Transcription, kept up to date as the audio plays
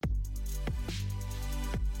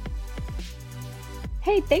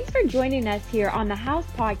Hey, thanks for joining us here on the House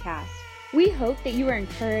Podcast. We hope that you are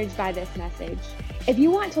encouraged by this message. If you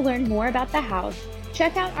want to learn more about the House,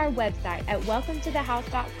 check out our website at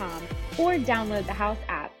welcometothehouse.com or download the House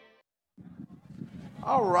app.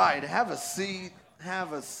 All right, have a seat.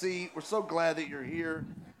 Have a seat. We're so glad that you're here.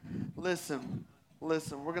 Listen,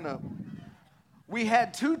 we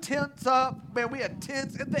had 2 tents up. Man, we had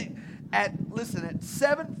tents. At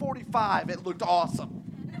 7:45, it looked awesome.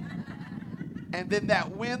 And then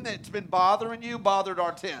that wind that's been bothering you bothered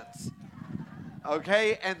our tents.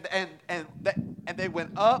 Okay, and they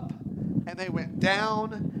went up and they went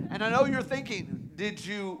down. And I know you're thinking, did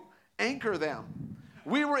you anchor them?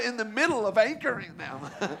 We were in the middle of anchoring them.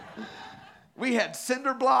 We had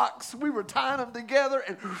cinder blocks. We were tying them together,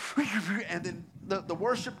 and then the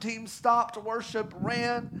worship team stopped to worship,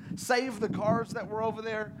 ran, saved the cars that were over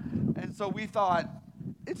there, and so we thought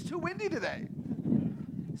it's too windy today.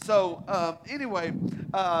 So anyway,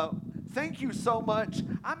 thank you so much.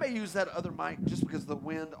 I may use that other mic just because of the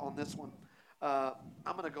wind on this one. I'm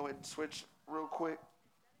going to go ahead and switch real quick.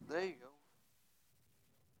 There you go.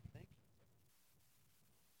 Thank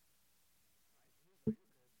you.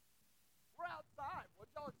 We're outside. What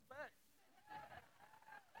y'all expect?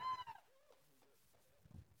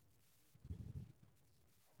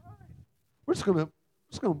 All right. We're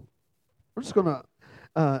just gonna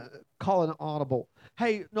call an audible.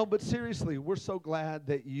 Hey, no, but seriously, we're so glad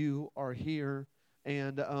that you are here,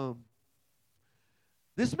 and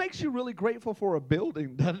this makes you really grateful for a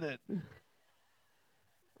building, doesn't it?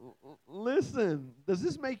 Listen, does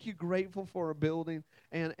this make you grateful for a building?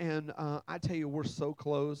 And I tell you, we're so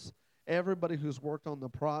close. Everybody who's worked on the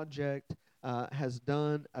project has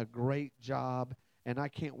done a great job, and I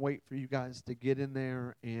can't wait for you guys to get in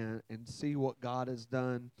there and see what God has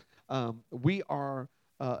done. We are.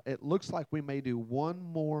 It looks like we may do one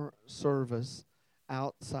more service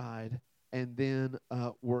outside, and then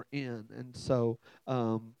we're in. And so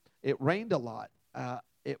it rained a lot.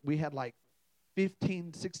 We had like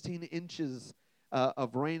 15, 16 inches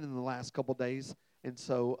of rain in the last couple days. And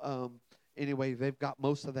so anyway, they've got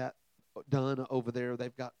most of that done over there.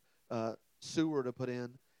 They've got sewer to put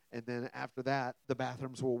in. And then after that, the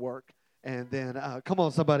bathrooms will work. And then, come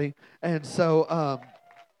on, somebody. And so...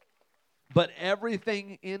 but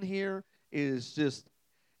everything in here is just,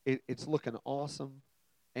 it's looking awesome.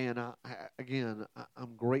 And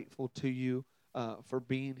I'm grateful to you for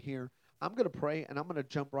being here. I'm going to pray, and I'm going to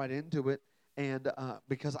jump right into it. And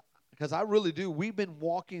because I really do. We've been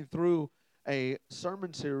walking through a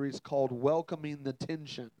sermon series called Welcoming the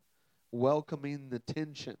Tension. Welcoming the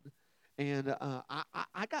Tension. And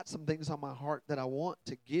I got some things on my heart that I want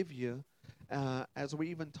to give you as we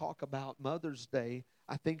even talk about Mother's Day.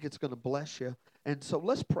 I think it's going to bless you. And so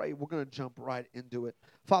let's pray. We're going to jump right into it.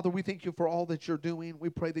 Father, we thank you for all that you're doing. We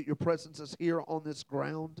pray that your presence is here on this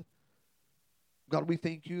ground. God, we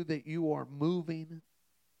thank you that you are moving.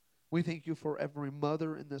 We thank you for every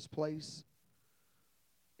mother in this place.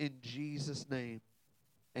 In Jesus' name,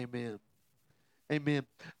 amen. Amen.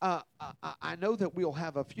 I know that we'll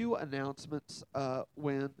have a few announcements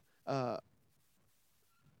when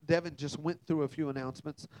Devin just went through a few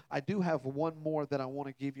announcements. I do have one more that I want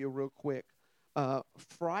to give you real quick.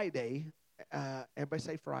 Friday, everybody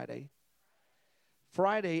say Friday.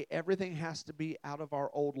 Friday, everything has to be out of our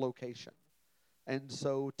old location. And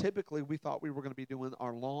so typically we thought we were going to be doing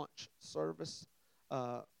our launch service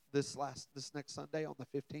this next Sunday on the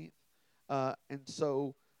 15th. And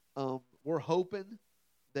so we're hoping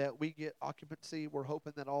that we get occupancy. We're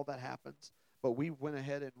hoping that all that happens. But we went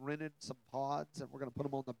ahead and rented some pods, and we're going to put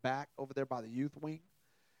them on the back over there by the youth wing.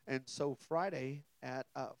 And so Friday at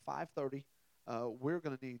 5:30, we're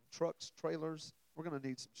going to need trucks, trailers. We're going to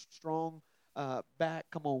need some strong back.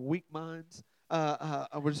 Come on, weak minds.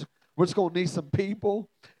 We're just going to need some people,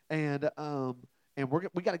 and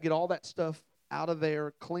we got to get all that stuff out of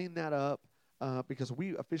there, clean that up, because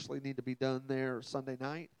we officially need to be done there Sunday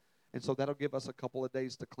night. And so that'll give us a couple of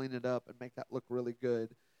days to clean it up and make that look really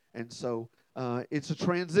good. And so it's a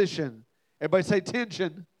transition. Everybody say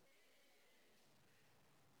tension.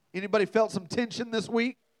 Anybody felt some tension this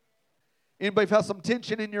week? Anybody felt some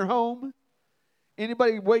tension in your home?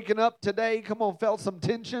 Anybody waking up today, come on, felt some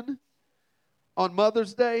tension on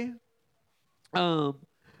Mother's Day? I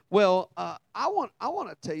want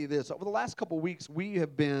to tell you this. Over the last couple of weeks, we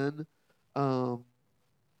have been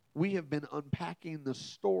unpacking the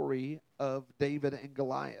story of David and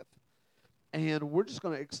Goliath. And we're just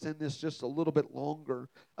going to extend this just a little bit longer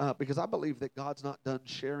because I believe that God's not done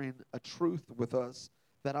sharing a truth with us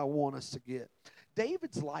that I want us to get.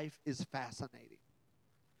 David's life is fascinating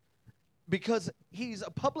because he's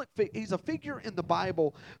a figure in the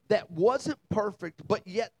Bible that wasn't perfect, but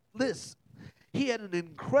yet this, he had an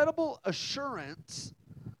incredible assurance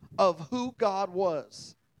of who God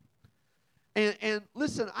was. And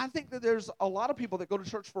listen, I think that there's a lot of people that go to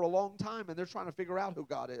church for a long time and they're trying to figure out who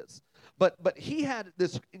God is. But he had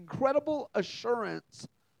this incredible assurance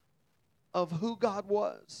of who God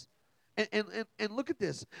was. And look at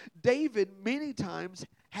this. David many times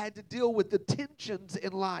had to deal with the tensions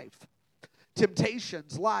in life.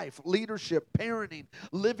 Temptations, life, leadership, parenting,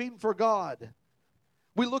 living for God.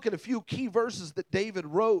 We look at a few key verses that David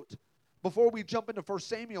wrote. Before we jump into 1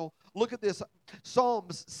 Samuel, look at this.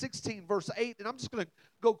 Psalms 16, verse 8. And I'm just going to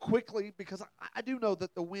go quickly because I do know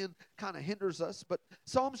that the wind kind of hinders us. But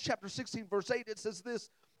Psalms chapter 16, verse 8, it says this: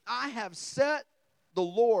 I have set the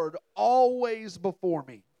Lord always before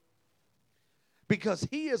me. Because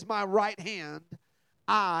he is my right hand,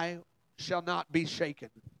 I shall not be shaken.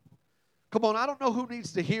 Come on, I don't know who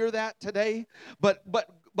needs to hear that today, but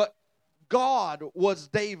God was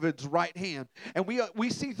David's right hand. And we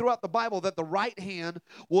see throughout the Bible that the right hand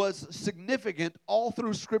was significant all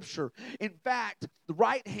through Scripture. In fact, the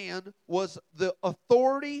right hand was the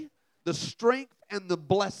authority, the strength, and the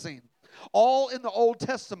blessing. All in the Old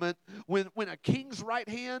Testament, when a king's right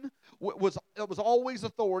hand it was always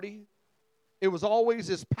authority, it was always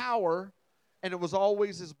his power, and it was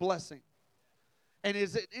always his blessing. And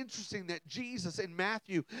is it interesting that Jesus in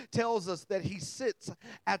Matthew tells us that he sits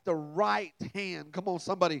at the right hand, come on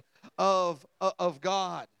somebody, of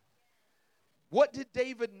God. What did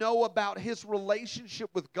David know about his relationship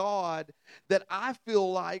with God that I feel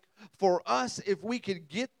like for us, if we could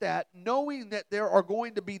get that, knowing that there are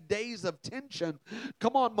going to be days of tension,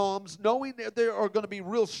 come on moms, knowing that there are going to be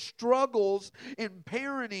real struggles in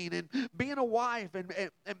parenting and being a wife and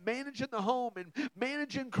managing the home and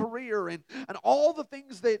managing career and all the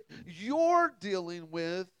things that you're dealing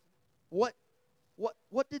with, what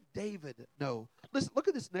did David know? Listen, look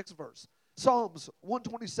at this next verse. Psalms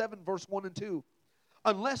 127, verse 1 and 2.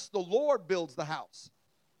 Unless the Lord builds the house,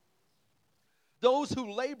 those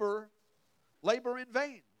who labor in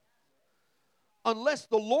vain. Unless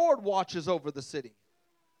the Lord watches over the city,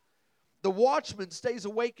 the watchman stays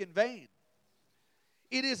awake in vain.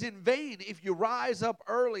 It is in vain if you rise up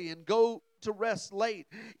early and go to rest late,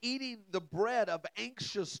 eating the bread of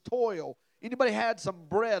anxious toil. Anybody had some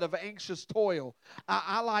bread of anxious toil?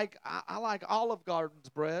 I like Olive Garden's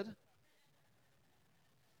bread.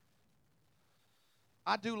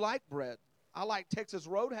 I do like bread. I like Texas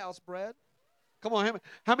Roadhouse bread. Come on,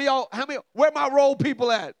 how many where my roll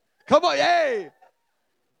people at? Come on, hey.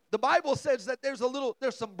 The Bible says that there's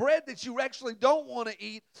some bread that you actually don't want to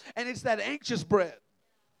eat, and it's that anxious bread.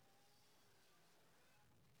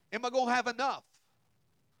 Am I going to have enough?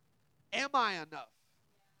 Am I enough?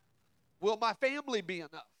 Will my family be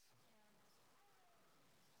enough?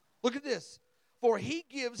 Look at this. For he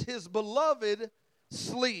gives his beloved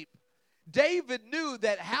sleep. David knew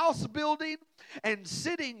that house building and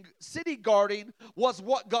city guarding was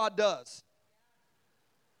what God does.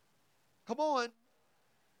 Come on.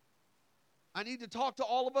 I need to talk to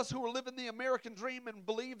all of us who are living the American dream and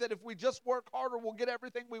believe that if we just work harder, we'll get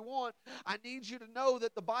everything we want. I need you to know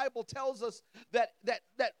that the Bible tells us that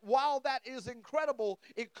while that is incredible,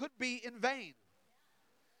 it could be in vain.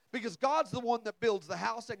 Because God's the one that builds the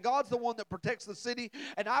house, and God's the one that protects the city.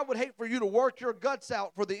 And I would hate for you to work your guts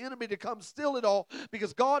out for the enemy to come steal it all,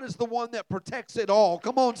 because God is the one that protects it all.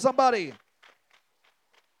 Come on, somebody.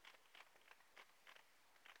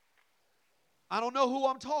 I don't know who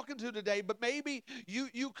I'm talking to today, but maybe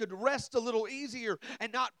you could rest a little easier and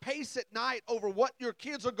not pace at night over what your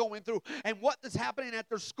kids are going through and what is happening at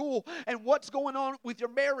their school and what's going on with your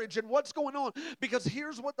marriage and what's going on. Because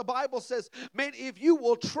here's what the Bible says, man, if you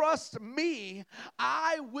will trust me,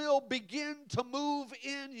 I will begin to move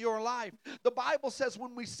in your life. The Bible says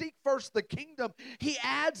when we seek first the kingdom, he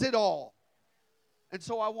adds it all. And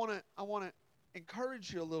so I want to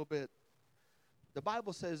encourage you a little bit. The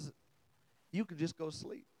Bible says you can just go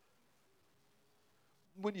sleep.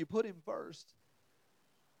 When you put him first,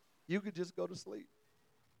 you can just go to sleep.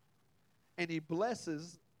 And he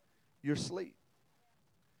blesses your sleep.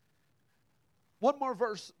 One more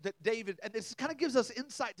verse that David, and this kind of gives us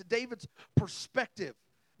insight to David's perspective.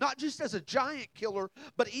 Not just as a giant killer,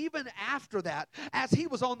 but even after that, as he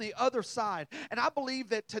was on the other side. And I believe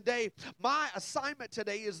that today, my assignment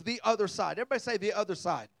today is the other side. Everybody say the other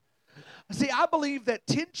side. See, I believe that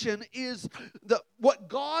tension is what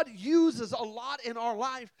God uses a lot in our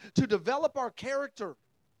life to develop our character,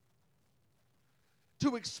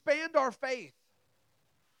 to expand our faith,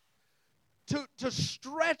 to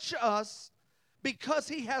stretch us because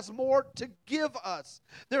he has more to give us.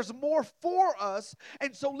 There's more for us.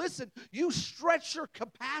 And so listen, you stretch your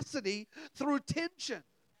capacity through tension.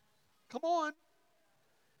 Come on.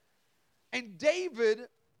 And David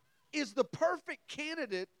is the perfect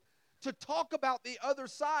candidate to talk about the other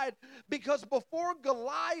side, because before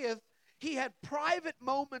Goliath, he had private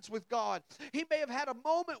moments with God. He may have had a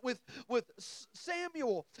moment with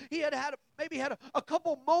Samuel. He had maybe had a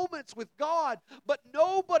couple moments with God, but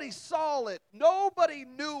nobody saw it. Nobody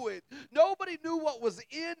knew it. Nobody knew what was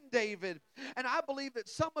in David. And I believe that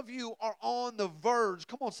some of you are on the verge,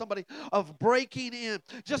 come on somebody, of breaking in.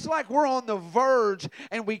 Just like we're on the verge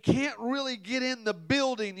and we can't really get in the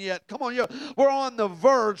building yet. Come on, we're on the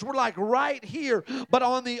verge. We're like right here, but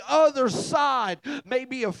on the other side,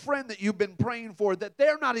 maybe a friend that you've been praying for, that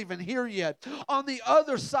they're not even here yet. On the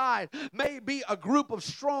other side may be a group of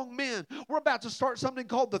strong men. We're about to start something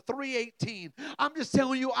called the 318. I'm just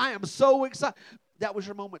telling you, I am so excited. That was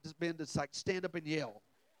your moment, Ben, to like stand up and yell.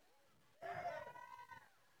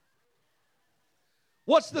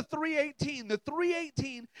 What's the 318? The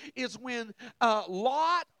 318 is when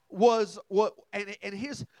Lot was and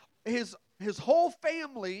his whole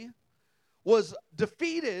family was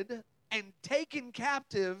defeated and taken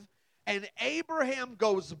captive, and Abraham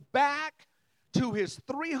goes back to his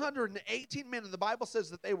 318 men, and the Bible says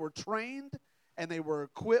that they were trained and they were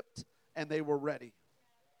equipped and they were ready.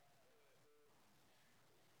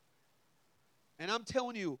 And I'm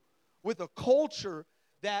telling you, with a culture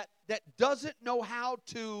that doesn't know how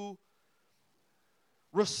to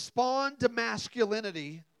respond to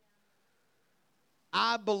masculinity,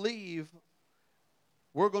 I believe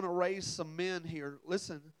we're going to raise some men here,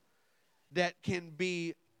 listen, that can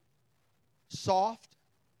be soft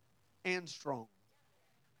and strong.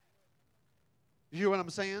 You hear what I'm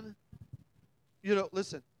saying? You know,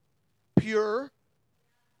 listen, pure.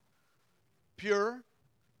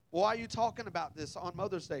 Why are you talking about this on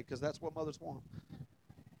Mother's Day? Because that's what mothers want.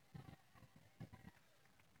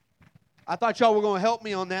 I thought y'all were going to help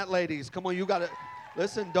me on that, ladies. Come on, you got to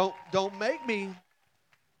listen. Don't make me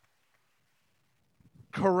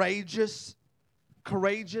courageous.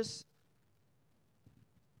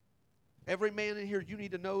 Every man in here, you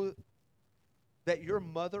need to know that your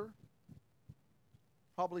mother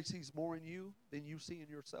probably sees more in you than you see in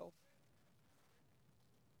yourself.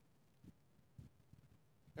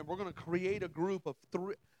 And we're going to create a group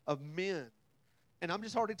of men. And I'm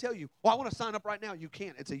just already tell you, well, I want to sign up right now. You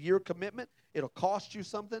can't. It's a year commitment. It'll cost you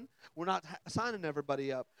something. We're not signing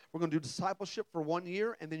everybody up. We're going to do discipleship for 1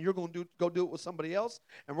 year, and then you're going to go do it with somebody else,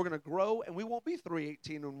 and we're going to grow, and we won't be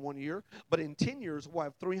 318 in 1 year, but in 10 years, we'll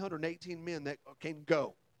have 318 men that can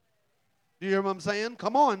go. Do you hear what I'm saying?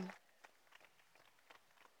 Come on.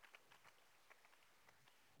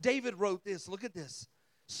 David wrote this. Look at this.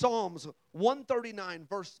 Psalms 139,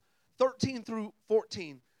 verse 13 through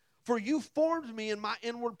 14. For you formed me in my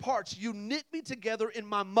inward parts. You knit me together in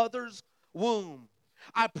my mother's womb.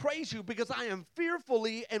 I praise you because I am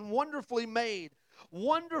fearfully and wonderfully made.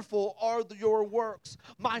 Wonderful are your works.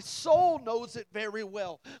 My soul knows it very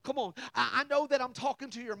well. Come on. I know that I'm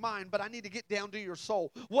talking to your mind, but I need to get down to your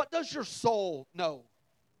soul. What does your soul know?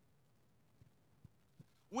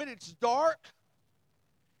 When it's dark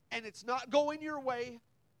and it's not going your way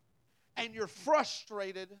and you're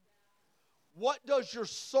frustrated, what does your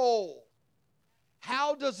soul,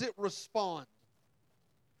 how does it respond?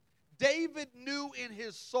 David knew in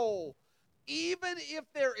his soul, even if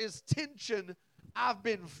there is tension, I've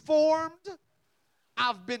been formed,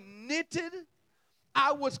 I've been knitted,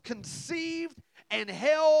 I was conceived and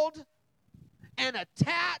held and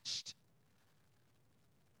attached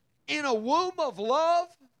in a womb of love,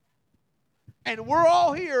 and we're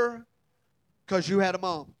all here because you had a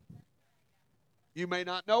mom. You may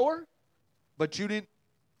not know her, but you didn't.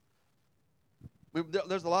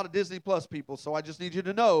 There's a lot of Disney Plus people, so I just need you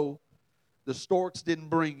to know the storks didn't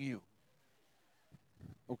bring you.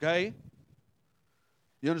 Okay?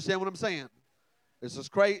 You understand what I'm saying? This is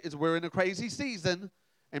crazy. We're in a crazy season,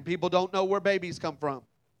 and people don't know where babies come from.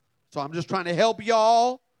 So I'm just trying to help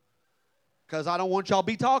y'all, because I don't want y'all to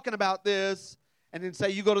be talking about this and then say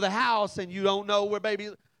you go to the house and you don't know where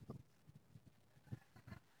babies.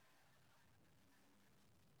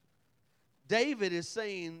 David is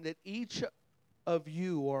saying that each of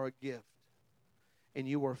you are a gift, and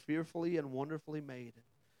you are fearfully and wonderfully made.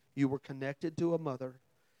 You were connected to a mother,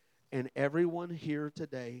 and everyone here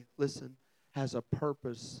today, listen, has a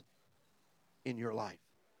purpose in your life.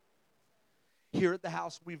 Here at the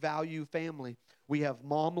house, we value family. We have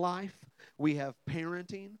mom life. We have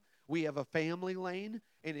parenting. We have a family lane.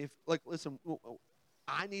 And listen,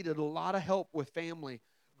 I needed a lot of help with family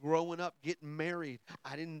growing up, getting married,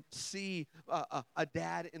 I didn't see a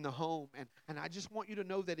dad in the home. And I just want you to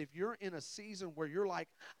know that if you're in a season where you're like,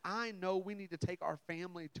 I know we need to take our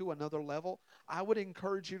family to another level, I would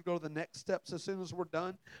encourage you to go to the next steps as soon as we're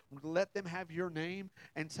done. Let them have your name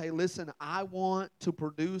and say, listen, I want to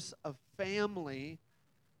produce a family,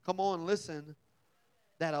 come on, listen,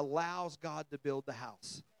 that allows God to build the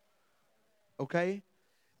house. Okay?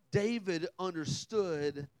 David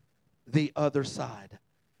understood the other side.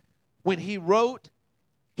 When he wrote,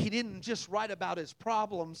 he didn't just write about his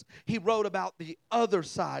problems, he wrote about the other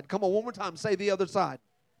side. Come on, one more time, say the other side.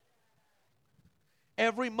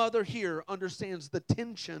 Every mother here understands the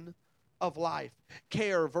tension of life.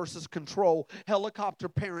 Care versus control. Helicopter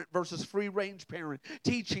parent versus free range parent.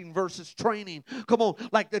 Teaching versus training. Come on,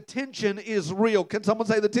 like the tension is real. Can someone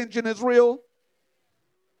say the tension is real?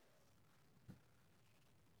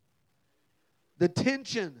 The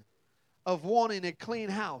tension of wanting a clean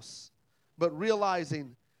house, but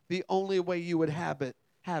realizing the only way you would have it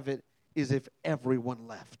is if everyone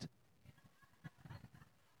left.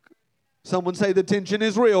 Someone say the tension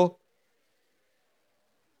is real.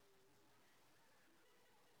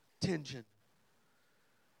 Tension.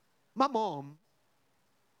 My mom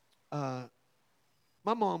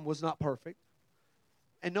was not perfect.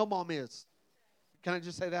 And no mom is. Can I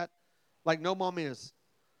just say that? Like no mom is.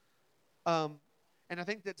 And I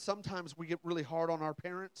think that sometimes we get really hard on our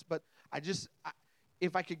parents, but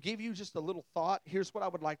if I could give you just a little thought, here's what I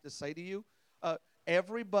would like to say to you.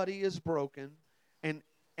 Everybody is broken, and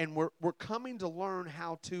we're coming to learn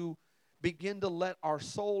how to begin to let our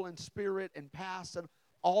soul and spirit and past and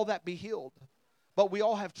all that be healed. But we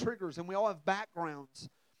all have triggers, and we all have backgrounds.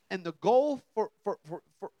 And the goal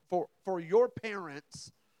for your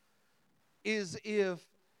parents is if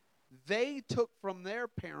they took from their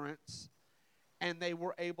parents and they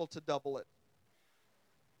were able to double it,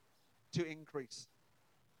 to increase.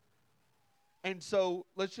 And so,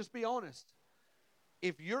 let's just be honest.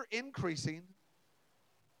 If you're increasing,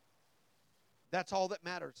 that's all that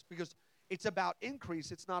matters. Because it's about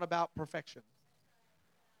increase, it's not about perfection.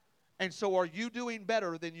 And so, are you doing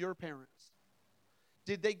better than your parents?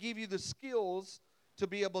 Did they give you the skills to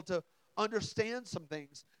be able to understand some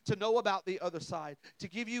things, to know about the other side, to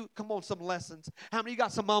give you, come on, some lessons? How many of you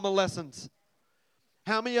got some mama lessons?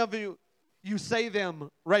 How many of you say them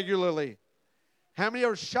regularly? How many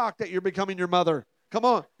are shocked that you're becoming your mother? Come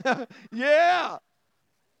on. Yeah.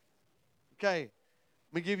 Okay.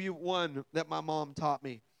 Let me give you one that my mom taught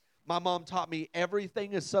me. My mom taught me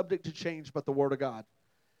everything is subject to change but the Word of God.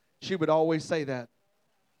 She would always say that.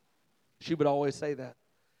 She would always say that.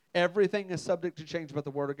 Everything is subject to change but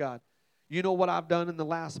the Word of God. You know what I've done in the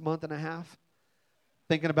last month and a half?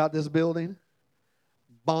 Thinking about this building?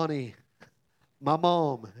 Bonnie, my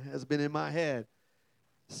mom, has been in my head.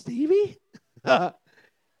 Stevie?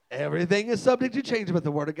 Everything is subject to change but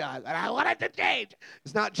the Word of God. And I want it to change.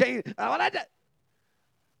 It's not changing. I want it to.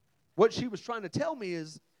 What she was trying to tell me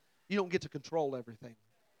is you don't get to control everything.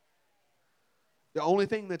 The only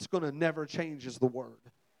thing that's going to never change is the Word.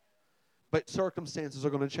 But circumstances are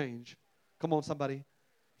going to change. Come on, somebody.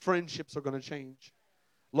 Friendships are going to change.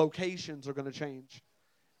 Locations are going to change.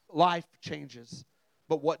 Life changes.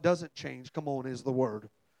 But what doesn't change, come on, is the Word.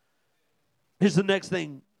 Here's the next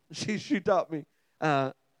thing she taught me.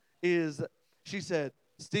 Is she said,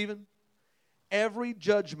 Stephen, every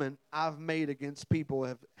judgment I've made against people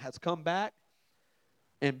has come back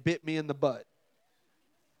and bit me in the butt.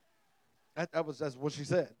 That's what she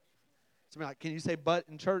said. Somebody like, can you say butt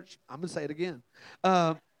in church? I'm going to say it again.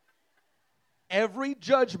 Every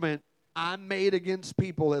judgment I made against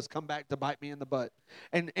people has come back to bite me in the butt.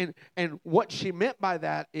 And what she meant by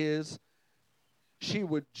that is she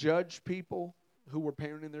would judge people who were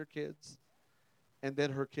parenting their kids, and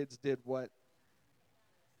then her kids did what?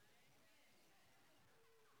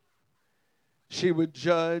 She would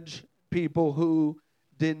judge people who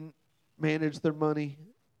didn't manage their money,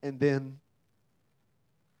 and then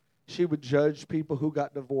she would judge people who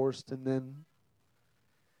got divorced, and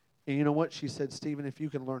you know what? She said, Stephen, if you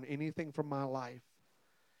can learn anything from my life,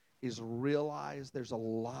 is realize there's a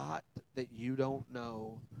lot that you don't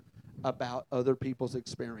know about other people's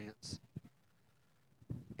experience.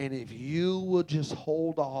 And if you will just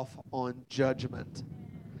hold off on judgment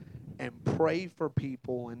and pray for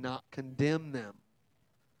people and not condemn them.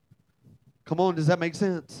 Come on, does that make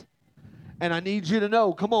sense? And I need you to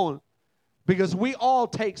know, come on, because we all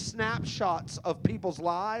take snapshots of people's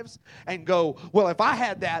lives and go, well, if I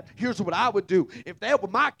had that, here's what I would do. If that were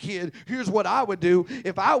my kid, here's what I would do.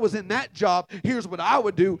 If I was in that job, here's what I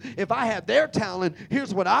would do. If I had their talent,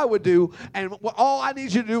 here's what I would do. And all I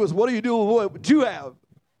need you to do is, what are you doing with what you have?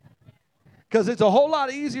 Because it's a whole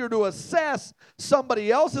lot easier to assess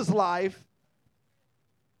somebody else's life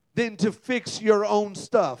than to fix your own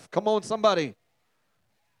stuff. Come on, somebody.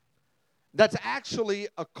 That's actually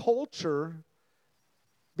a culture,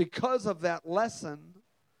 because of that lesson,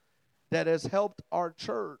 that has helped our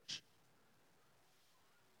church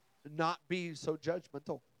not be so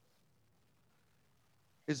judgmental.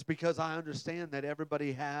 It's because I understand that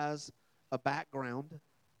everybody has a background.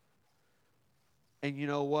 And you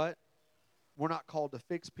know what? We're not called to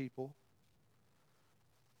fix people.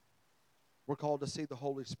 We're called to see the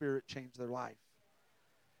Holy Spirit change their life.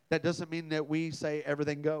 That doesn't mean that we say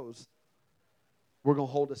everything goes. We're going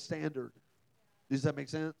to hold a standard. Does that make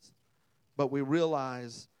sense? But we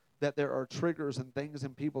realize that there are triggers and things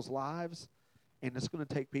in people's lives, and it's going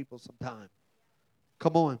to take people some time.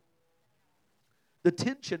 Come on. The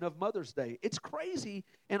tension of Mother's Day. It's crazy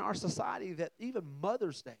in our society that even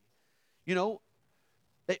Mother's Day, you know,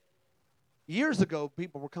 years ago,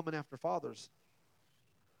 people were coming after fathers.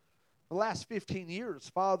 The last 15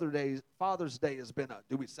 years, Father's Day has been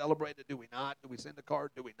do we celebrate it? Do we not? Do we send a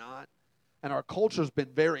card? Do we not? And our culture's been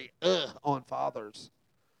very on fathers.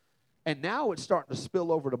 And now it's starting to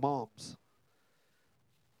spill over to moms.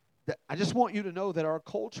 I just want you to know that our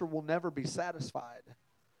culture will never be satisfied.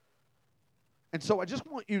 And so I just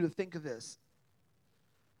want you to think of this.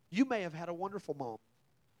 You may have had a wonderful mom.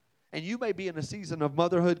 And you may be in a season of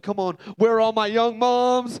motherhood. Come on. Where are all my young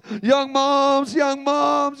moms? Young moms, young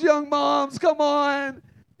moms, young moms. Come on.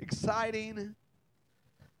 Exciting.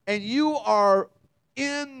 And you are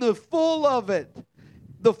in the full of it.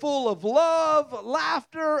 The full of love,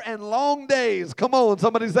 laughter, and long days. Come on.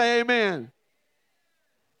 Somebody say amen.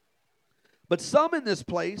 But some in this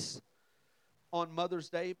place, on Mother's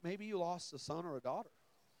Day, maybe you lost a son or a daughter.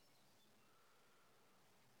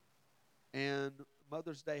 And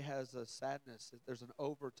Mother's Day has a sadness. There's an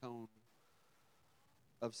overtone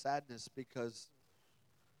of sadness because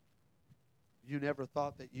you never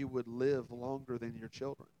thought that you would live longer than your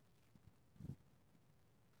children.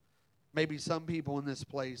 Maybe some people in this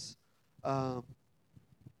place have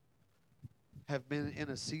been in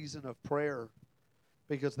a season of prayer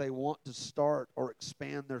because they want to start or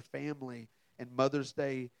expand their family, and Mother's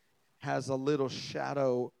Day has a little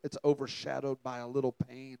shadow. It's overshadowed by a little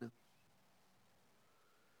pain.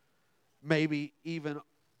 Maybe even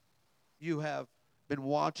you have been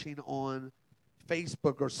watching on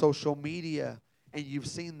Facebook or social media, and you've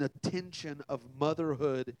seen the tension of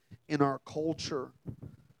motherhood in our culture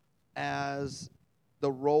as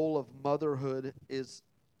the role of motherhood is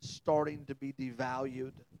starting to be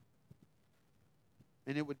devalued.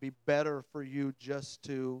 And it would be better for you just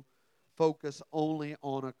to focus only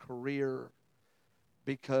on a career,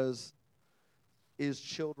 because is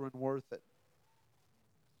children worth it?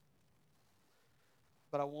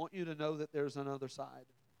 But I want you to know that there's another side.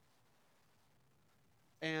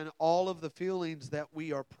 And all of the feelings that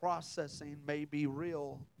we are processing may be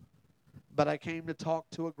real, but I came to talk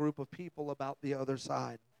to a group of people about the other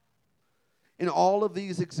side. In all of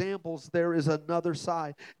these examples, there is another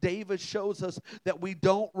side. David shows us that we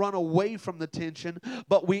don't run away from the tension,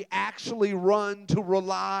 but we actually run to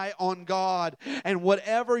rely on God. And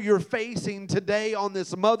whatever you're facing today on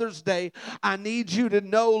this Mother's Day, I need you to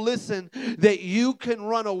know, listen, that you can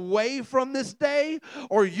run away from this day,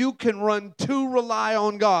 or you can run to rely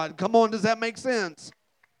on God. Come on, does that make sense?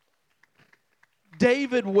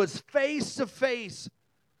 David was face to face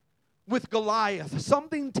with Goliath,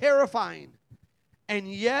 something terrifying. And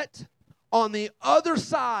yet, on the other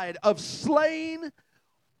side of slaying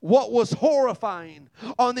what was horrifying,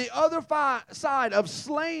 on the other side of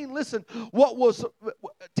slaying, listen, what was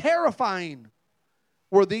terrifying,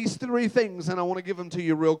 were these three things, and I want to give them to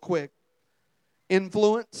you real quick.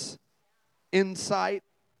 Influence, insight,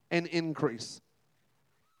 and increase.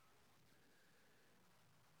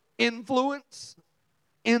 Influence,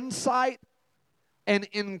 insight, and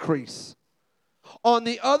increase. On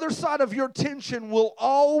the other side of your tension will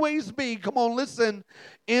always be, come on, listen,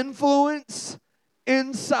 influence,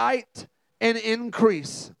 insight, and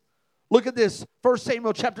increase. Look at this, 1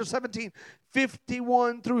 Samuel chapter 17,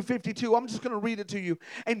 51 through 52. I'm just going to read it to you.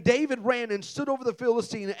 And David ran and stood over the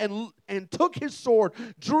Philistine and took his sword,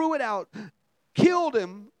 drew it out, killed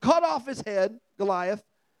him, cut off his head, Goliath.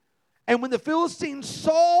 And when the Philistines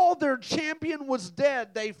saw their champion was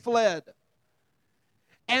dead, they fled.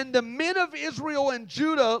 And the men of Israel and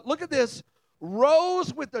Judah, look at this,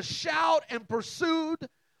 rose with a shout and pursued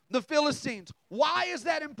the Philistines. Why is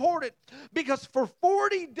that important? Because for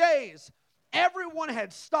 40 days, Everyone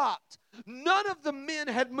had stopped. None of the men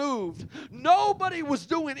had moved. Nobody was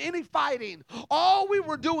doing any fighting. All we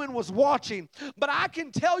were doing was watching. But I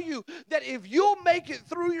can tell you that if you'll make it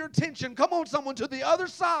through your tension, come on, someone, to the other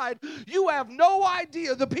side, you have no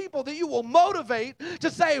idea the people that you will motivate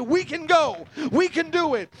to say, we can go. We can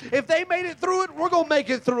do it. If they made it through it, we're going to make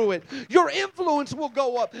it through it. Your influence will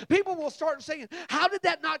go up. People will start saying, how did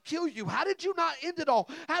that not kill you? How did you not end it all?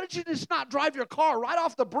 How did you just not drive your car right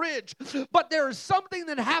off the bridge? But there is something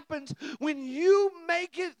that happens when you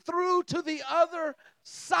make it through to the other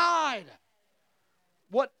side.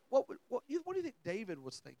 What do you think David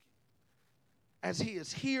was thinking? As he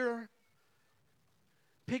is here,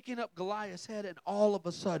 picking up Goliath's head, and all of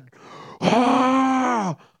a sudden,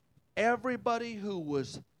 everybody who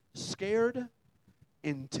was scared,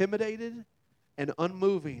 intimidated, and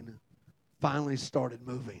unmoving finally started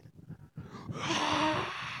moving.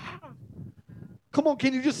 Come on,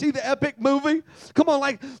 can you just see the epic movie? Come on,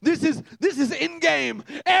 like this is Endgame.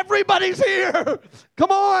 Everybody's here.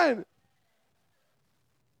 Come on.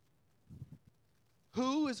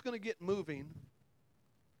 Who is going to get moving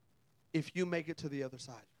if you make it to the other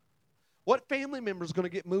side? What family member is going to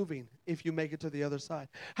get moving if you make it to the other side?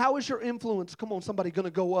 How is your influence, come on, somebody, going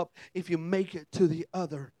to go up if you make it to the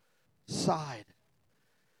other side?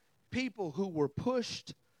 People who were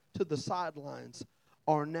pushed to the sidelines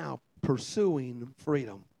are now pursuing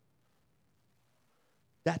freedom.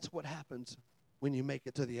 That's what happens when you make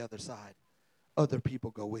it to the other side. Other people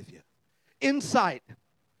go with you. Insight.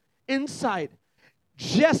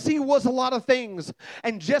 Jesse was a lot of things,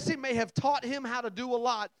 and Jesse may have taught him how to do a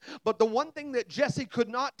lot, but the one thing that Jesse could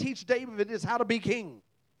not teach David is how to be king.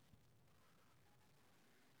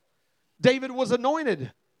 David was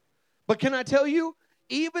anointed, but can I tell you,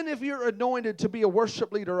 even if you're anointed to be a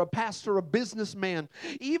worship leader, a pastor, a businessman,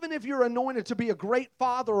 even if you're anointed to be a great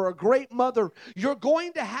father or a great mother, you're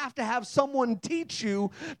going to have someone teach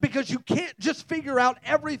you, because you can't just figure out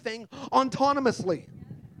everything autonomously.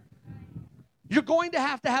 You're going to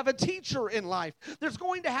have a teacher in life. There's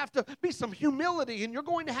going to have to be some humility, and you're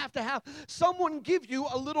going to have someone give you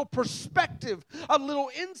a little perspective, a little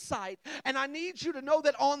insight. And I need you to know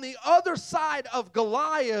that on the other side of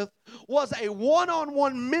Goliath was a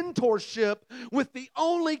one-on-one mentorship with the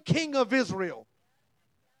only king of Israel.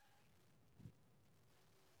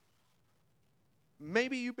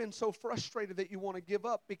 Maybe you've been so frustrated that you want to give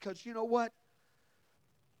up because you know what?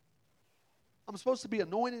 I'm supposed to be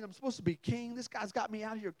anointed. I'm supposed to be king. This guy's got me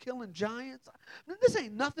out here killing giants. This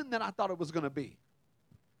ain't nothing that I thought it was going to be.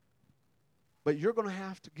 But you're going to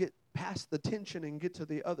have to get past the tension and get to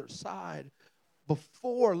the other side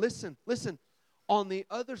before, listen, on the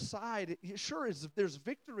other side, sure, there's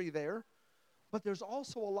victory there, but there's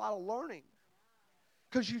also a lot of learning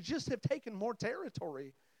because you just have taken more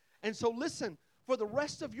territory. And so listen, for the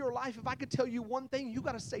rest of your life, if I could tell you one thing, you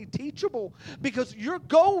got to stay teachable, because you're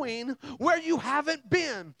going where you haven't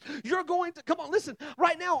been. You're going to, come on, listen,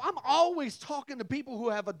 right now, I'm always talking to people who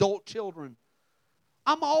have adult children.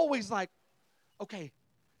 I'm always like, okay,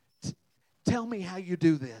 tell me how you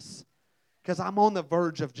do this, because I'm on the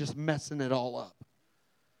verge of just messing it all up.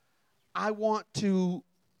 I want to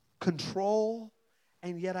control,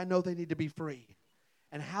 and yet I know they need to be free.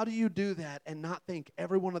 And how do you do that and not think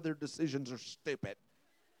every one of their decisions are stupid?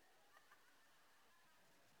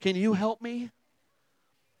 Can you help me?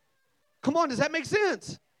 Come on, does that make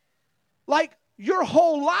sense? Like your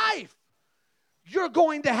whole life, you're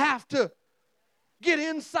going to have to get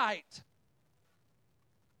insight.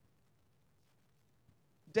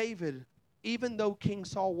 David, even though King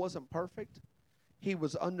Saul wasn't perfect, he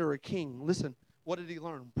was under a king. Listen, what did he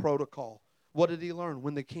learn? Protocol. What did he learn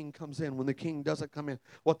when the king comes in, when the king doesn't come in?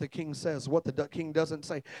 What the king says, what the king doesn't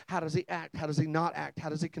say. How does he act? How does he not act? How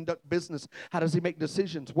does he conduct business? How does he make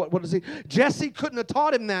decisions? What does he? Jesse couldn't have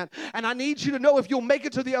taught him that. And I need you to know, if you'll make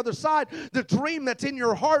it to the other side, the dream that's in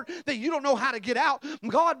your heart that you don't know how to get out,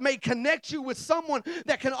 God may connect you with someone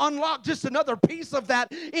that can unlock just another piece of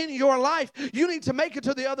that in your life. You need to make it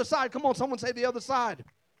to the other side. Come on, someone say the other side.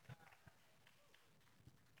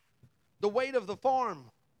 The weight of the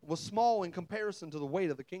farm was small in comparison to the weight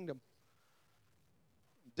of the kingdom.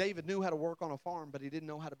 David knew how to work on a farm, but he didn't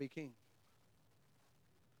know how to be king.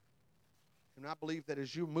 And I believe that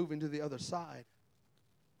as you're moving to the other side,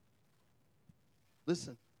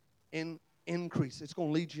 listen, increase. It's going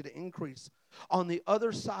to lead you to increase. On the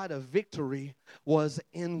other side of victory was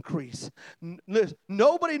increase. Listen,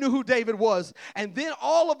 nobody knew who David was. And then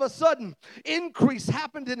all of a sudden, increase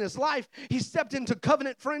happened in his life. He stepped into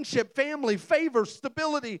covenant friendship, family, favor,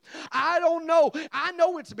 stability. I don't know. I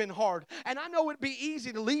know it's been hard. And I know it'd be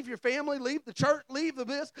easy to leave your family, leave the church, leave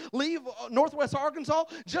this, leave Northwest Arkansas.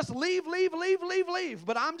 Just leave.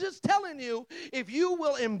 But I'm just telling you, if you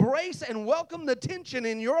will embrace and welcome the tension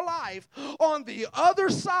in your life, on the other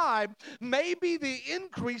side may be the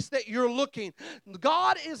increase that you're looking.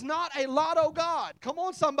 God is not a lotto God. Come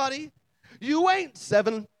on, somebody. You ain't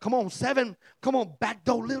seven. Come on, seven. Come on, back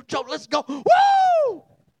door, little Joe. Let's go. Woo!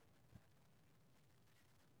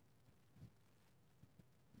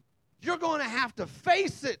 You're going to have to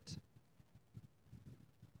face it.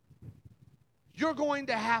 You're going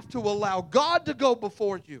to have to allow God to go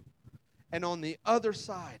before you. And on the other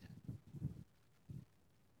side,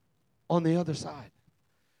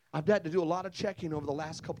 I've had to do a lot of checking over the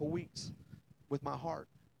last couple weeks with my heart.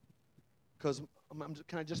 Because,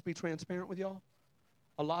 can I just be transparent with y'all?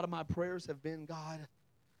 A lot of my prayers have been, God,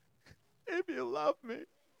 if you love me.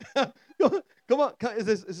 Come on.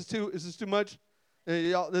 Is this too much?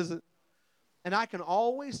 Y'all, and I can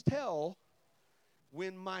always tell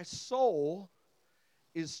when my soul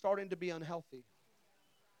is starting to be unhealthy.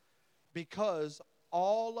 Because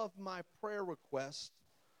all of my prayer requests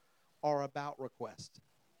are about request.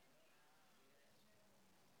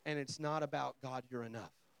 And it's not about, God, you're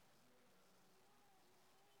enough.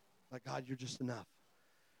 Like, God, you're just enough.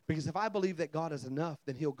 Because if I believe that God is enough,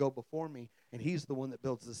 then he'll go before me. And he's the one that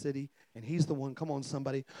builds the city. And he's the one, come on,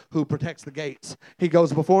 somebody, who protects the gates. He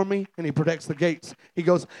goes before me and he protects the gates. He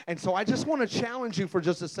goes. And so I just want to challenge you for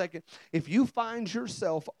just a second. If you find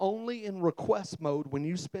yourself only in request mode when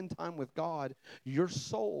you spend time with God, your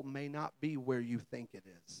soul may not be where you think it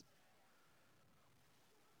is.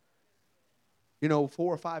 You know,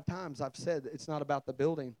 4 or 5 times I've said it's not about the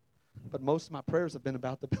building. But most of my prayers have been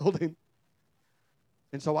about the building.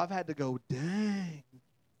 And so I've had to go, dang.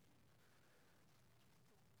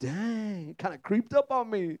 It kind of creeped up on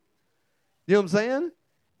me. You know what I'm saying?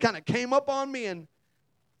 Kind of came up on me, and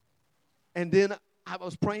then I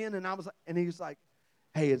was praying, and he's like,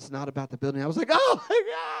 hey, it's not about the building. I was like, oh my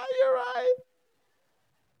God, you're right.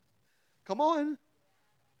 Come on.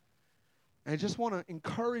 And I just want to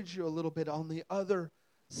encourage you a little bit on the other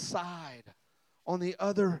side. On the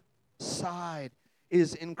other side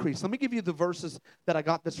is increase. Let me give you the verses that I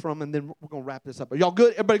got this from, and then we're going to wrap this up. Are y'all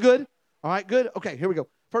good? Everybody good? All right, good? Okay, here we go.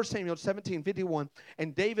 1 Samuel 17:51.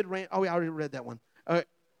 And David ran. Oh, I already read that one.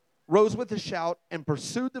 Rose with a shout and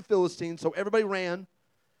pursued the Philistines. So everybody ran,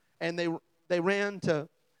 and they ran to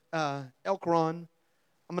Elkron.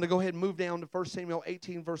 I'm going to go ahead and move down to 1 Samuel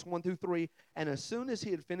 18, verse 1 through 3. And as soon as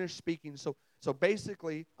he had finished speaking, so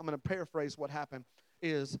basically, I'm going to paraphrase what happened,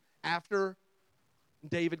 is after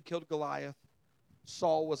David killed Goliath,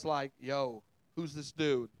 Saul was like, yo, who's this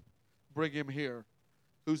dude? Bring him here.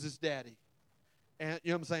 Who's his daddy? And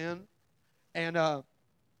you know what I'm saying?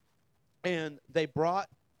 And they brought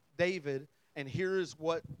David, and here's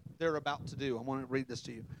what they're about to do. I want to read this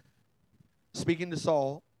to you. Speaking to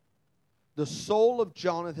Saul, the soul of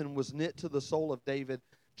Jonathan was knit to the soul of David.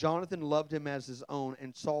 Jonathan loved him as his own,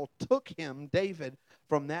 and Saul took him, David,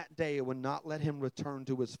 from that day and would not let him return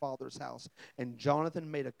to his father's house. And Jonathan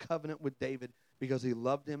made a covenant with David because he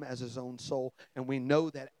loved him as his own soul. And we know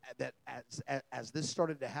that as this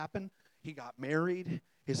started to happen, he got married,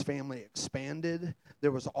 his family expanded.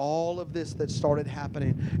 There was all of this that started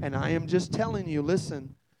happening. And I am just telling you,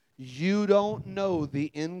 listen, you don't know the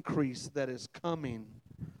increase that is coming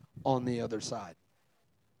on the other side.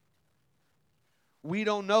 We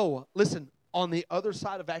don't know. Listen, on the other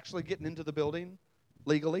side of actually getting into the building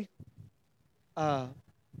legally, I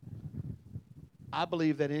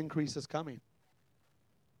believe that increase is coming.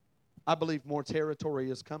 I believe more territory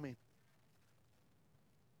is coming.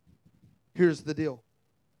 Here's the deal.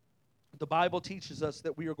 The Bible teaches us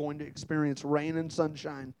that we are going to experience rain and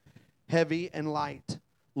sunshine, heavy and light,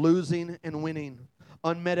 losing and winning,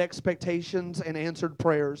 unmet expectations and answered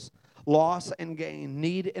prayers, loss and gain,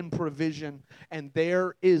 need and provision. And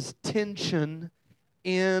there is tension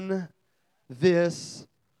in this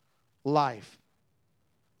life.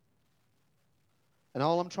 And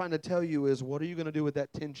all I'm trying to tell you is, what are you going to do with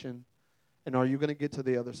that tension? And are you going to get to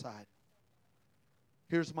the other side?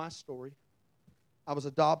 Here's my story. I was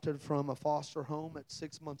adopted from a foster home at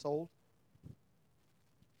 6 months old.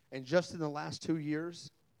 And just in the last 2 years,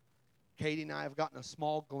 Katie and I have gotten a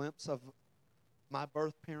small glimpse of my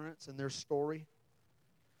birth parents and their story.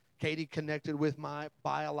 Katie connected with my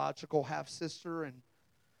biological half-sister, and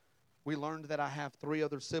we learned that I have 3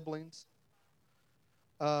 other siblings.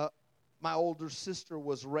 My older sister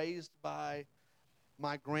was raised by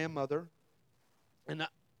my grandmother, and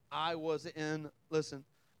I was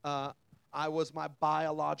I was my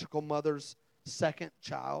biological mother's second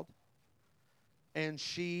child, and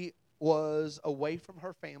she was away from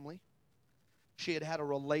her family. She had had a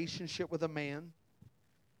relationship with a man.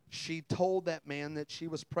 She told that man that she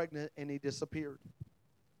was pregnant, and he disappeared.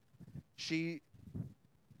 She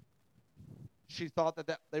thought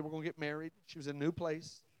that they were going to get married. She was in a new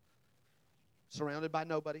place, surrounded by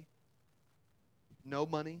nobody, no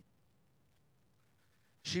money.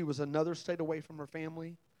 She was another state away from her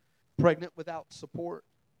family, pregnant without support.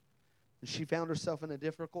 And she found herself in a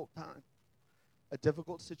difficult time, a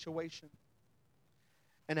difficult situation.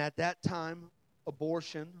 And at that time,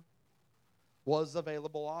 abortion was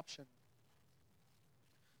available option.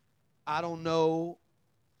 I don't know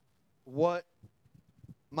what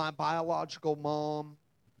my biological mom,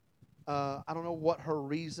 I don't know what her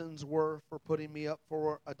reasons were for putting me up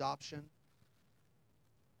for adoption.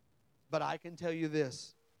 But I can tell you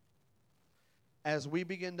this. As we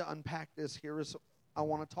begin to unpack this, I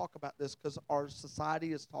want to talk about this because our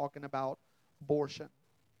society is talking about abortion.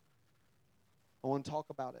 I want to talk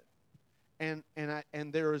about it.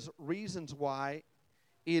 And there's reasons why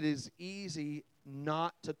it is easy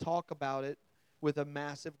not to talk about it with a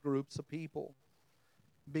massive groups of people.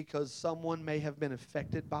 Because someone may have been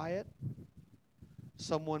affected by it.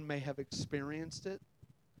 Someone may have experienced it.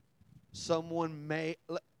 Someone may,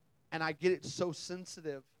 and I get it so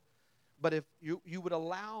sensitive, but if you would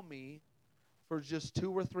allow me for just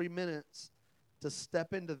 2 or 3 minutes to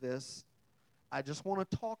step into this, I just want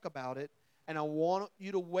to talk about it, and I want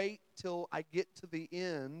you to wait till I get to the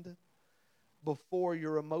end before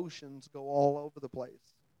your emotions go all over the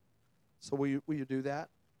place. So will you do that?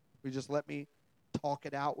 Will you just let me talk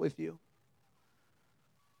it out with you?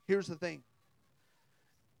 Here's the thing.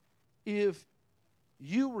 If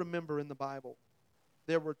you remember in the Bible,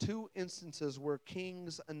 there were 2 instances where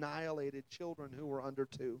kings annihilated children who were under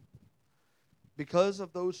 2. Because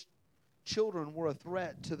of those children were a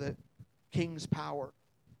threat to the king's power.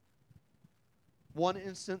 One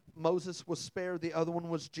instant, Moses was spared. The other one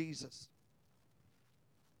was Jesus.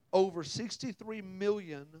 Over 63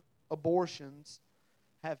 million abortions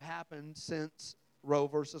have happened since Roe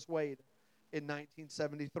versus Wade in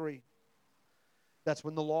 1973. That's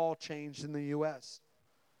when the law changed in the U.S.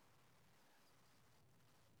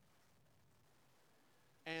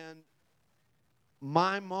 And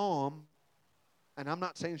my mom, and I'm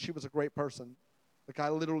not saying she was a great person. Like, I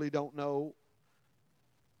literally don't know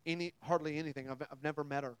hardly anything. I've never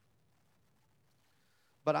met her.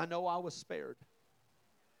 But I know I was spared.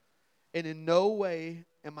 And in no way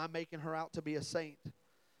am I making her out to be a saint.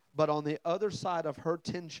 But on the other side of her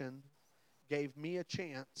tension gave me a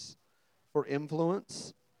chance for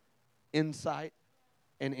influence, insight,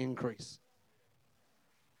 and increase.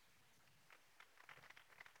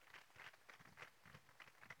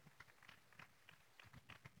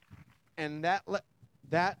 And that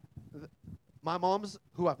my mom's,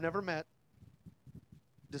 who I've never met,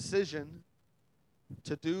 decision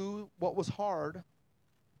to do what was hard,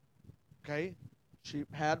 okay, she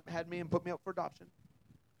had me and put me up for adoption.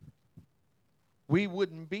 We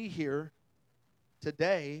wouldn't be here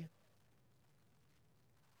today.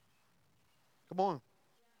 Come on.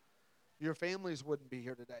 Your families wouldn't be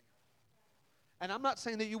here today. And I'm not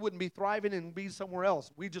saying that you wouldn't be thriving and be somewhere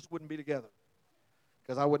else. We just wouldn't be together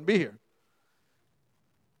because I wouldn't be here.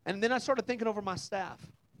 And then I started thinking over my staff.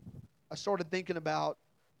 I started thinking about,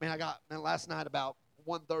 last night about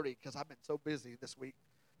 1:30, because I've been so busy this week.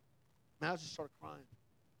 I just started crying.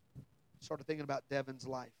 Started thinking about Devin's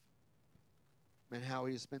life. How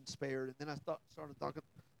he's been spared. And then I started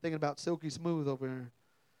thinking about Silky Smooth over here,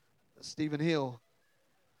 Stephen Hill.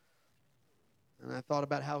 And I thought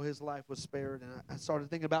about how his life was spared. And I started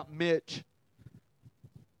thinking about Mitch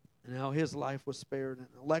and how his life was spared. And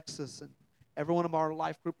Alexis and every one of our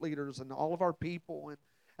life group leaders and all of our people. And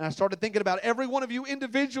I started thinking about every one of you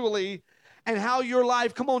individually and how your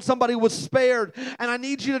life, come on, somebody, was spared. And I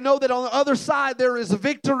need you to know that on the other side there is a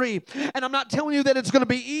victory. And I'm not telling you that it's going to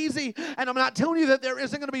be easy. And I'm not telling you that there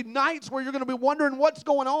isn't going to be nights where you're going to be wondering what's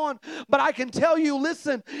going on. But I can tell you,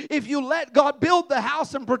 listen, if you let God build the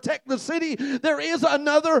house and protect the city, there is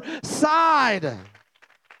another side.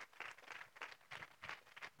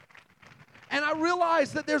 And I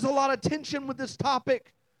realize that there's a lot of tension with this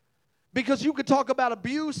topic because you could talk about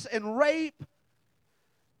abuse and rape,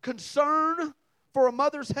 concern for a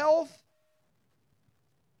mother's health.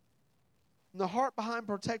 And the heart behind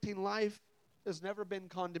protecting life has never been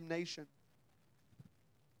condemnation,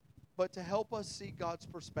 but to help us see God's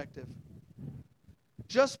perspective.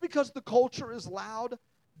 Just because the culture is loud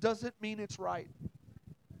doesn't mean it's right.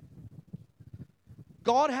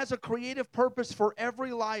 God has a creative purpose for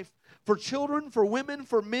every life, for children, for women,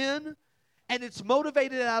 for men, and it's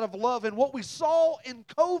motivated out of love. And what we saw in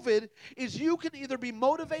COVID is you can either be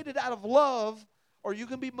motivated out of love or you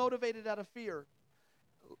can be motivated out of fear.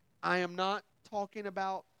 I am not talking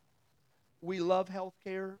about we love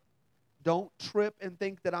healthcare. Don't trip and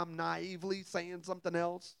think that I'm naively saying something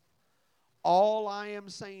else. All I am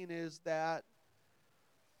saying is that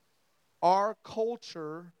our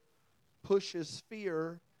culture pushes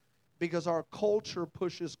fear because our culture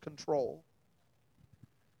pushes control.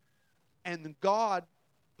 And God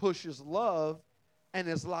pushes love and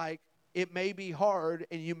is like, it may be hard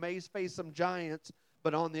and you may face some giants,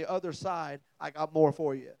 but on the other side, I got more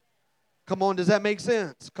for you. Come on, does that make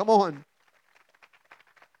sense? Come on.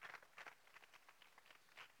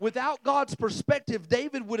 Without God's perspective,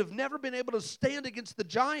 David would have never been able to stand against the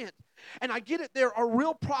giant. And I get it, there are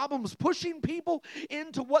real problems pushing people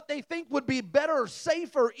into what they think would be better,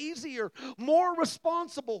 safer, easier, more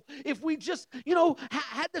responsible. If we just,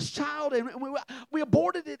 had this child and we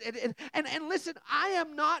aborted it. And listen, I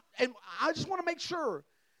am not, and I just want to make sure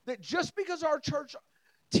that just because our church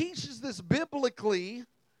teaches this biblically,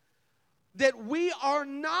 that we are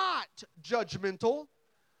not judgmental.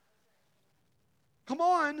 Come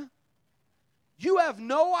on. You have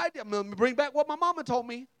no idea. Let me bring back what my mama told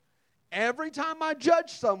me. Every time I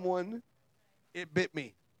judge someone, it bit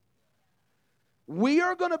me. We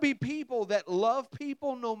are going to be people that love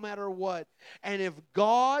people no matter what. And if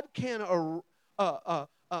God can,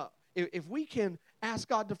 if we can ask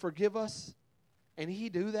God to forgive us, and He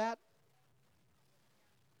do that,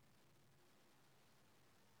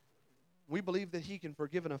 we believe that He can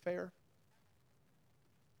forgive an affair.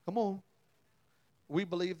 Come on. We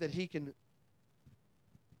believe that He can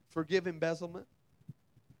forgive embezzlement.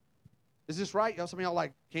 Is this right? Some of y'all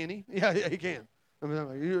like, can He? Yeah, He can. I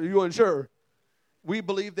mean, you unsure. We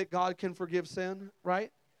believe that God can forgive sin, right?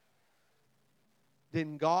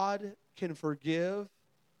 Then God can forgive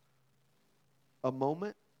a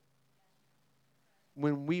moment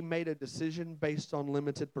when we made a decision based on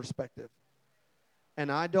limited perspective. And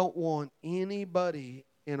I don't want anybody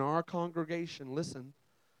in our congregation, listen,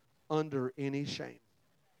 under any shame.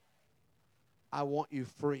 I want you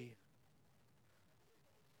free.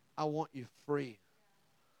 I want you free.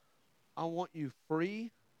 I want you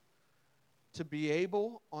free to be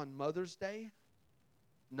able on Mother's Day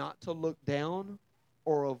not to look down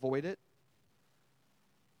or avoid it.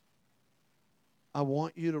 I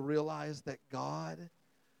want you to realize that God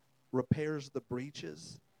repairs the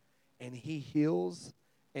breaches and He heals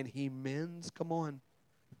and He mends. Come on.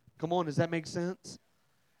 Come on, does that make sense?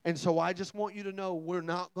 And so I just want you to know we're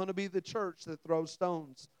not going to be the church that throws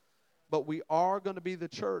stones, but we are going to be the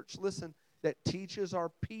church, listen, that teaches our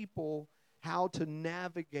people how to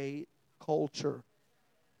navigate culture.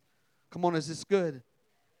 Come on, is this good?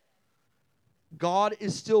 God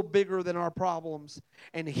is still bigger than our problems,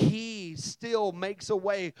 and He still makes a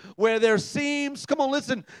way where there seems, come on,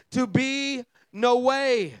 listen, to be no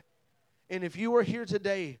way. And if you are here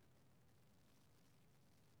today,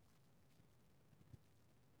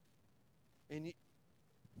 and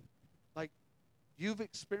you've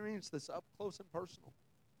experienced this up close and personal,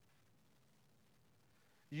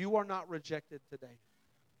 you are not rejected today.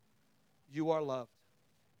 You are loved.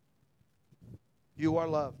 You are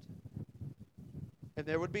loved. And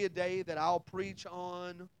there would be a day that I'll preach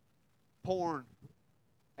on porn,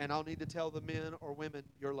 and I'll need to tell the men or women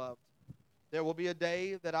you're loved. There will be a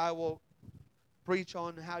day that I will preach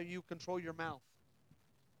on how you control your mouth,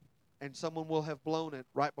 and someone will have blown it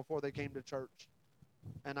right before they came to church.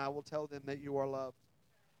 And I will tell them that you are loved.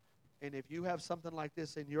 And if you have something like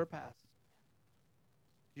this in your past,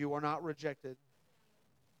 you are not rejected.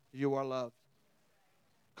 You are loved.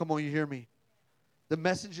 Come on, you hear me? The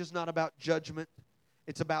message is not about judgment.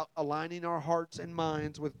 It's about aligning our hearts and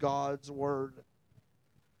minds with God's Word.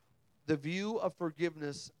 The view of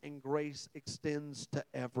forgiveness and grace extends to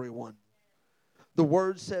everyone. The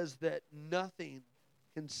Word says that nothing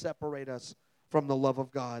can separate us from the love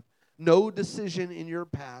of God. No decision in your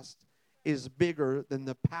past is bigger than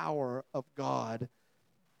the power of God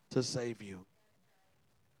to save you.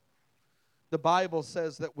 The Bible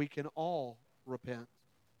says that we can all repent.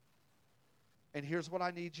 And here's what I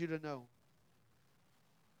need you to know.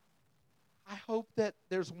 I hope that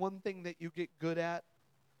there's one thing that you get good at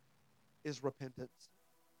is repentance.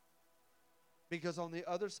 Because on the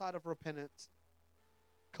other side of repentance,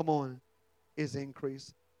 come on, is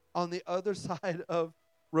increase. On the other side of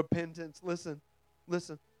repentance, listen,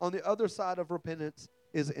 on the other side of repentance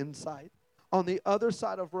is insight. On the other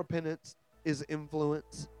side of repentance is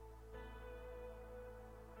influence.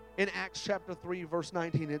 In Acts chapter 3, verse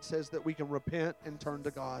 19, it says that we can repent and turn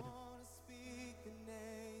to God.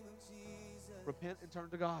 Repent and turn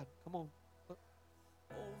to God. Come on.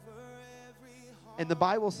 And the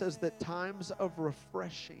Bible says that times of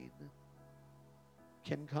refreshing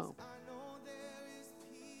can come.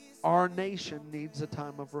 Our nation needs a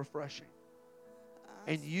time of refreshing.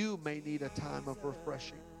 And you may need a time of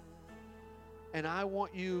refreshing. And I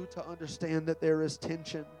want you to understand that there is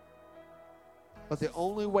tension. But the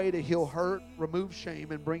only way to heal hurt, remove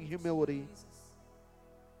shame, and bring humility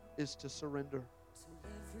is to surrender.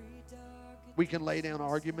 We can lay down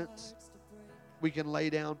arguments. We can lay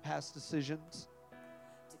down past decisions.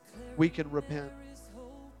 We can repent.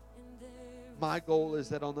 My goal is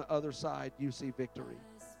that on the other side, you see victory.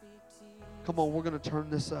 Come on, we're going to turn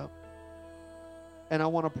this up. And I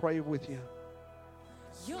want to pray with you.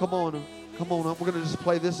 Come on. We're going to just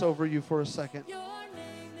play this over you for a second.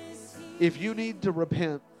 If you need to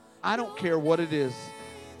repent, I don't care what it is.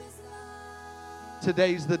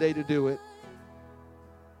 Today's the day to do it.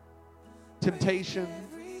 Temptation,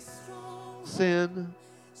 sin,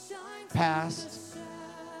 past.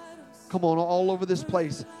 Come on, all over this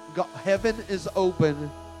place. God, heaven is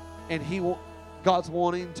open, and God's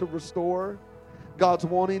wanting to restore. God's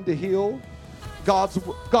wanting to heal. God's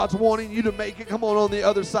wanting you to make it. Come on the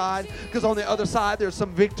other side, because on the other side there's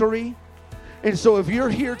some victory. And so if you're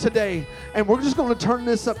here today, and we're just going to turn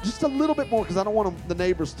this up just a little bit more, because I don't want the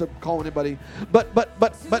neighbors to call anybody. But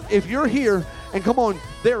if you're here, and come on,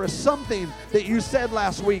 there is something that you said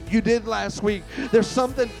last week, you did last week. There's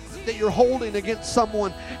something that you're holding against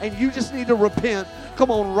someone, and you just need to repent.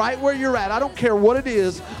 Come on, right where you're at. I don't care what it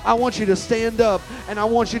is. I want you to stand up, and I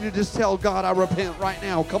want you to just tell God, I repent right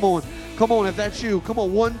now. Come on, if that's you. Come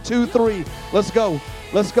on, 1, 2, 3. Let's go.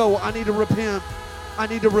 I need to repent.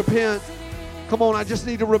 Come on, I just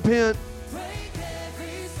need to repent.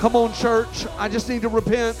 Come on, church, I just need to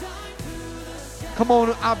repent. Come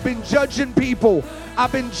on, I've been judging people,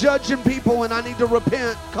 and I need to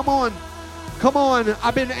repent. Come on,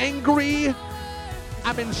 I've been angry.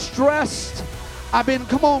 I've been stressed.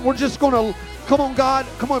 We're just going to, come on, God,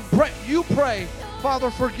 come on, pray. You pray, Father,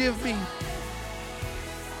 forgive me.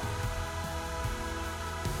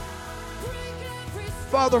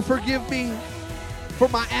 Father, forgive me for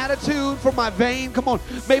my attitude, for my vein. Come on.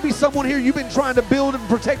 Maybe someone here, you've been trying to build and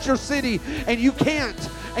protect your city, and you can't.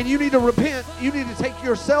 And you need to repent. You need to take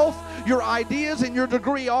yourself, your ideas, and your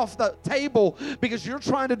degree off the table, because you're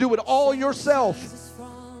trying to do it all yourself.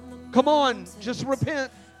 Come on, just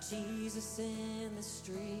repent. Jesus in the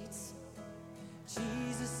streets.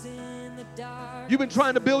 Jesus in the dark. You've been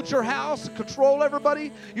trying to build your house, control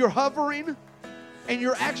everybody. You're hovering. And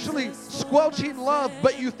you're actually squelching love,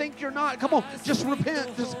 but you think you're not. Come on, just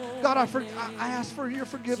repent. Just, God, I ask for your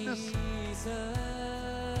forgiveness.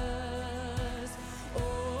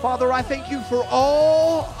 Father, I thank you for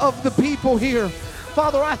all of the people here.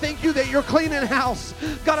 Father, I thank you that you're cleaning house.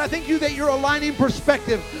 God, I thank you that you're aligning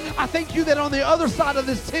perspective. I thank you that on the other side of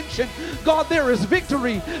this tension, God, there is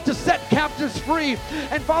victory to set captives free.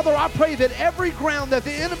 And Father, I pray that every ground that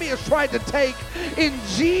the enemy has tried to take, in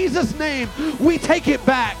Jesus' name, we take it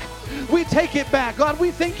back. We take it back. God,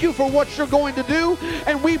 we thank you for what you're going to do,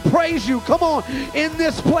 and we praise you. Come on, in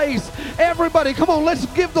this place. Everybody, come on, let's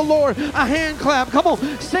give the Lord a hand clap. Come on,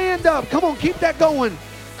 stand up. Come on, keep that going.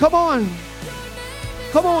 Come on.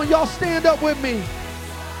 Come on, y'all stand up with me.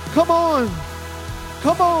 Come on.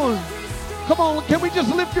 Can we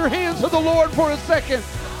just lift your hands to the Lord for a second?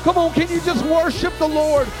 Come on, can you just worship the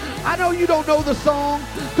Lord? I know you don't know the song.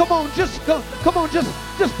 Come on, just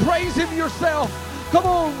praise him yourself. Come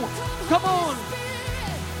on.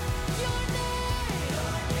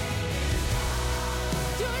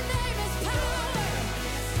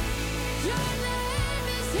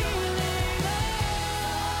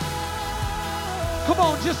 Come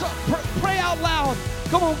on, just pray out loud.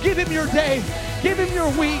 Come on, give him your day. Give him your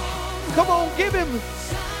week. Come on, give him.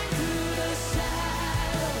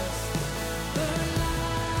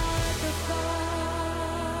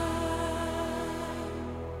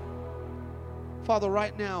 Father,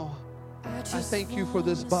 right now, I thank you for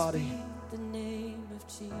this body.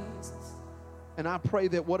 And I pray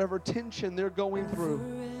that whatever tension they're going through,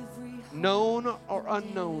 known or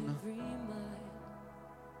unknown,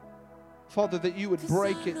 Father, that you would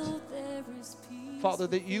break it. Father,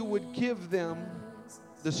 that you would give them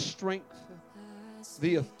the strength,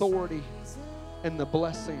 the authority, and the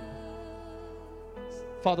blessing.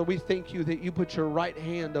 Father, we thank you that you put your right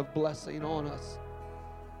hand of blessing on us.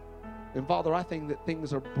 And Father, I think that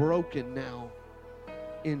things are broken now.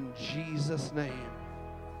 in Jesus' name.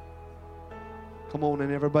 Come on,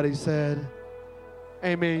 and everybody said,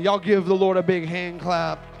 amen. Y'all give the Lord a big hand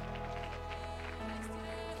clap.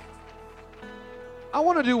 I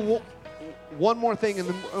want to do one more thing, and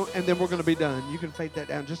then we're going to be done. You can fade that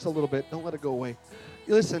down just a little bit. Don't let it go away.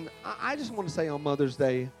 Listen, I just want to say on Mother's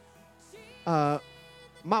Day,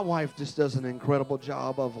 my wife just does an incredible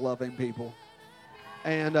job of loving people.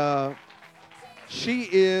 And she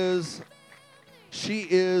is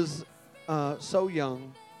so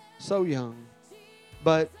young,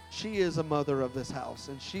 but she is a mother of this house.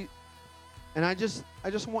 And I just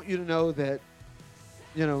want you to know that,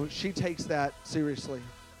 you know, she takes that seriously.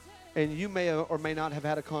 And you may or may not have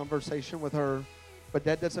had a conversation with her, but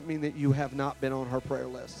that doesn't mean that you have not been on her prayer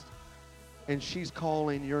list. And she's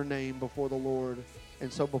calling your name before the Lord.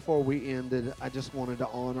 And so before we ended, I just wanted to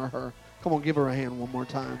honor her. Come on, give her a hand one more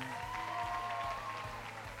time.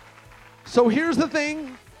 So here's the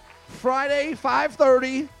thing. Friday,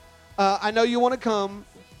 5:30. I know you want to come.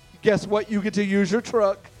 Guess what? You get to use your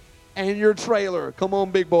truck and your trailer. Come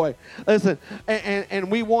on, big boy. Listen, and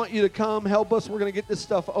we want you to come help us. We're going to get this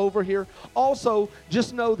stuff over here. Also,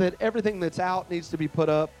 just know that everything that's out needs to be put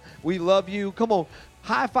up. We love you. Come on,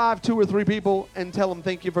 high five 2 or 3 people and tell them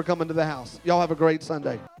thank you for coming to the house. Y'all have a great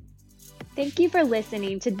Sunday. Thank you for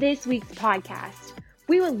listening to this week's podcast.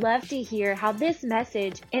 We would love to hear how this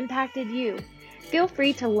message impacted you. Feel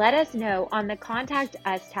free to let us know on the Contact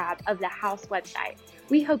Us tab of the house website.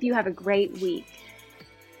 We hope you have a great week.